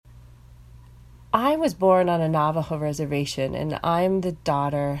I was born on a Navajo reservation, and I'm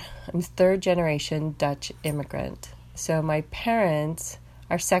third generation Dutch immigrant. So my parents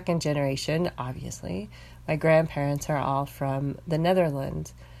are second generation, obviously. My grandparents are all from the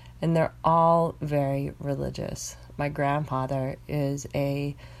Netherlands, and they're all very religious. My grandfather is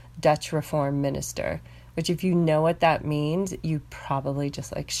a Dutch Reformed minister, which if you know what that means, you probably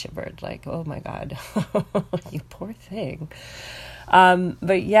just shivered, oh my God, you poor thing.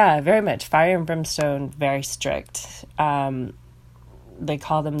 But yeah, very much fire and brimstone, very strict. They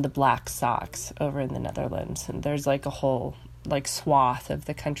call them the Black Sox over in the Netherlands. And there's a whole swath of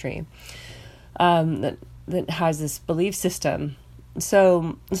the country that has this belief system.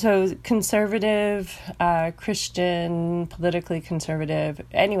 So conservative, Christian, politically conservative.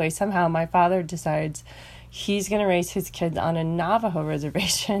 Anyway, somehow my father decides he's going to raise his kids on a Navajo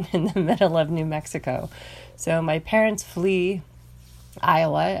reservation in the middle of New Mexico. So my parents flee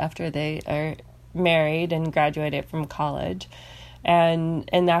Iowa after they are married and graduated from college, and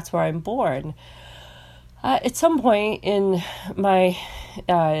that's where I'm born. At some point in my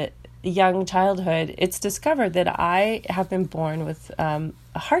young childhood, it's discovered that I have been born with a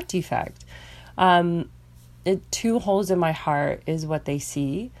heart defect. 2 holes in my heart is what they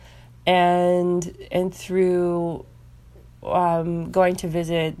see, and through going to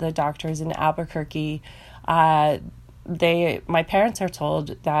visit the doctors in Albuquerque, my parents are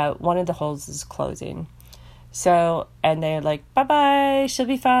told that one of the holes is closing. So, and they're like, bye-bye, she'll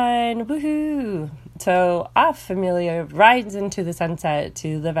be fine, woohoo. So off Amelia rides into the sunset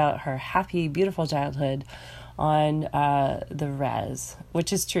to live out her happy, beautiful childhood on the res,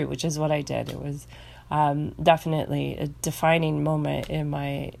 which is true, which is what I did. It was definitely a defining moment in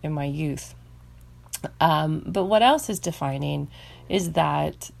my youth. But what else is defining is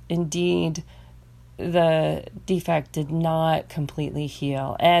that indeed the defect did not completely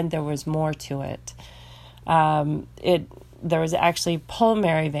heal, and there was more to it. There was actually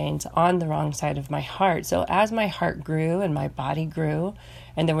pulmonary veins on the wrong side of my heart. So as my heart grew and my body grew,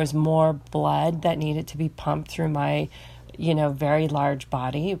 and there was more blood that needed to be pumped through my, very large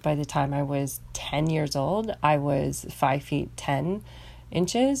body. By the time I was 10 years old, I was 5 feet 10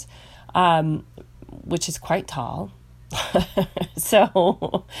 inches, which is quite tall.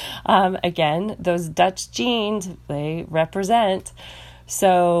 So, again, those Dutch genes, they represent.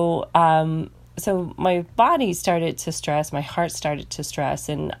 So my body started to stress, my heart started to stress,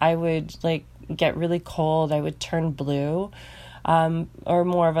 and I would get really cold. I would turn blue, or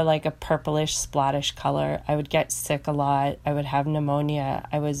more of a purplish, splattish color. I would get sick a lot. I would have pneumonia.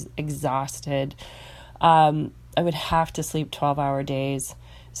 I was exhausted. I would have to sleep 12-hour days.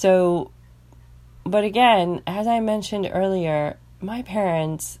 But again, as I mentioned earlier, my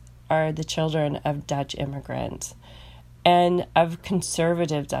parents are the children of Dutch immigrants and of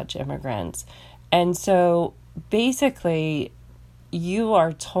conservative Dutch immigrants. And so basically you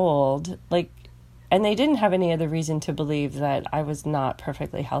are told, and they didn't have any other reason to believe that I was not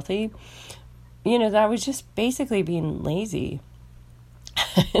perfectly healthy, that I was just basically being lazy.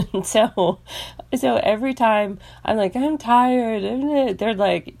 And so every time I'm I'm tired, they're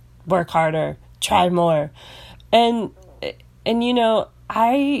like, work harder, try more. And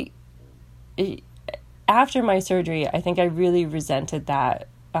after my surgery, I think I really resented that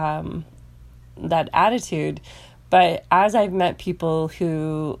attitude. But as I've met people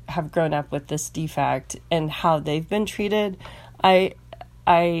who have grown up with this defect and how they've been treated, I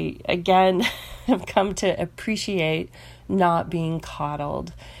again have come to appreciate not being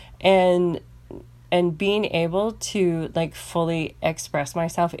coddled and being able to fully express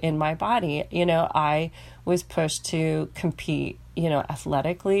myself in my body. I was pushed to compete,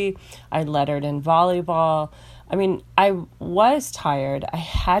 athletically. I lettered in volleyball. I mean, I was tired. I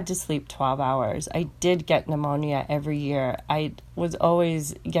had to sleep 12 hours. I did get pneumonia every year. I was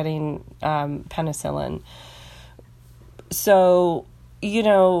always getting penicillin. So,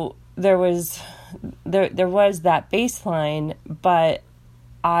 there was that baseline, but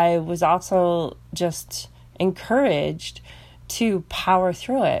I was also just encouraged to power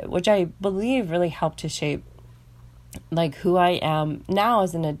through it, which I believe really helped to shape who I am now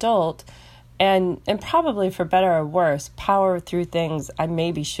as an adult, and probably for better or worse, power through things I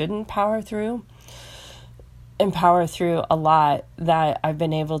maybe shouldn't power through, and power through a lot that I've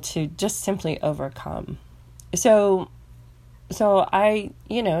been able to just simply overcome. So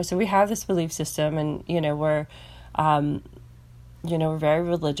we have this belief system, and we're we're very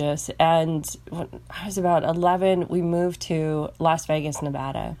religious. And when I was about 11, we moved to Las Vegas,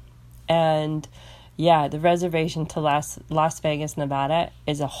 Nevada. And yeah, the reservation to Las Vegas, Nevada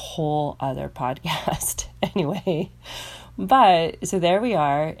is a whole other podcast. Anyway, But so there we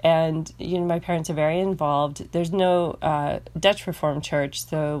are, and my parents are very involved. There's no Dutch Reformed Church,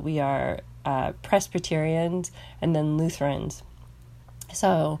 so we are Presbyterians and then Lutherans.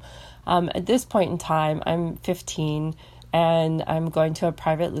 So at this point in time, I'm 15, and I'm going to a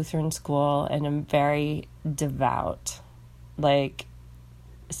private Lutheran school, and I'm very devout, like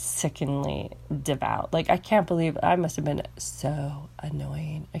sickeningly devout. Like, I can't believe I must have been so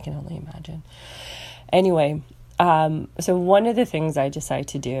annoying. I can only imagine. Anyway, so one of the things I decide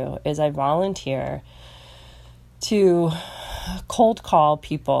to do is I volunteer to cold call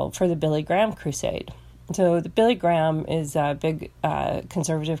people for the Billy Graham Crusade. So the Billy Graham is a big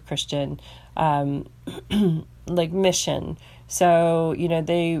conservative Christian like mission. So,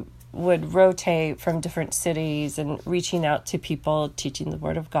 they would rotate from different cities and reaching out to people, teaching the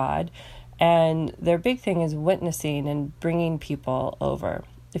Word of God. And their big thing is witnessing and bringing people over.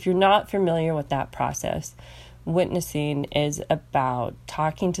 If you're not familiar with that process, witnessing is about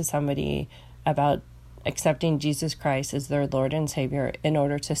talking to somebody about accepting Jesus Christ as their Lord and Savior in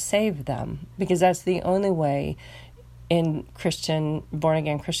order to save them. Because that's the only way in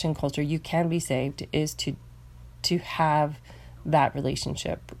born-again Christian culture you can be saved, is to have that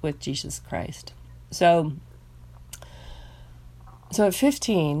relationship with Jesus Christ. So at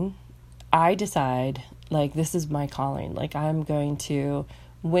 15, I decide, like, this is my calling. Like, I'm going to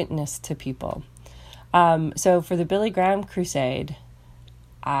witness to people. So for the Billy Graham Crusade,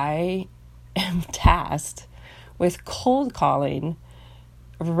 I am tasked with cold calling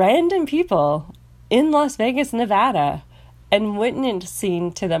random people in Las Vegas, Nevada, and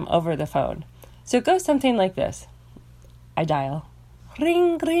witnessing to them over the phone. So it goes something like this. I dial.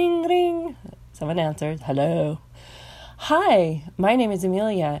 Ring, ring, ring. Someone answers. Hello. Hi, my name is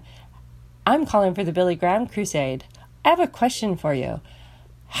Amelia. I'm calling for the Billy Graham Crusade. I have a question for you.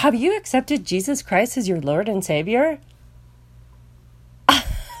 Have you accepted Jesus Christ as your Lord and Savior?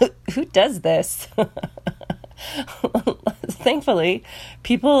 Who does this? Thankfully,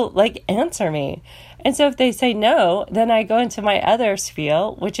 people answer me. And so if they say no, then I go into my other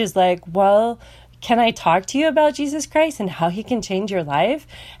spiel, which is like, well, can I talk to you about Jesus Christ and how he can change your life,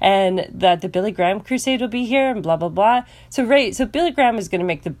 and that the Billy Graham Crusade will be here and blah, blah, blah. So Billy Graham is going to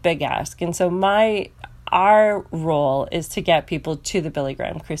make the big ask. And so our role is to get people to the Billy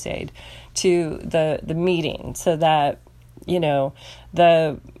Graham Crusade, to the meeting, so that,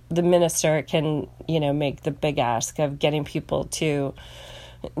 the minister can, make the big ask of getting people to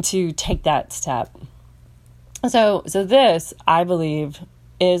take that step. So this, I believe,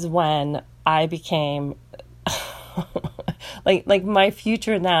 is when I became like my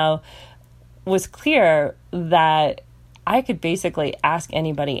future now was clear, that I could basically ask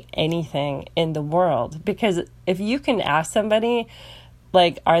anybody anything in the world. Because if you can ask somebody,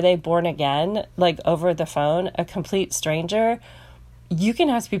 are they born again, over the phone, a complete stranger, you can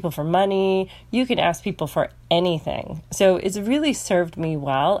ask people for money, you can ask people for anything. So it's really served me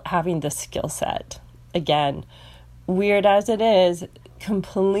well having the skill set. Again, weird as it is,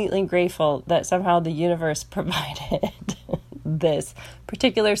 completely grateful that somehow the universe provided this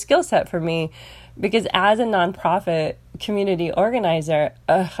particular skill set for me, because as a nonprofit community organizer,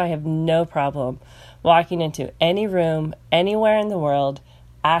 I have no problem walking into any room, anywhere in the world,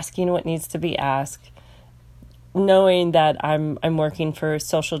 asking what needs to be asked, knowing that I'm working for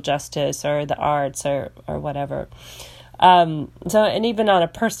social justice or the arts or whatever. So, and even on a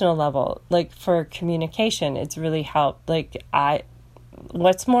personal level, for communication, it's really helped.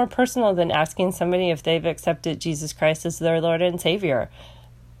 What's more personal than asking somebody if they've accepted Jesus Christ as their Lord and Savior?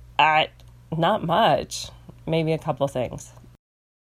 Not much. Maybe a couple things.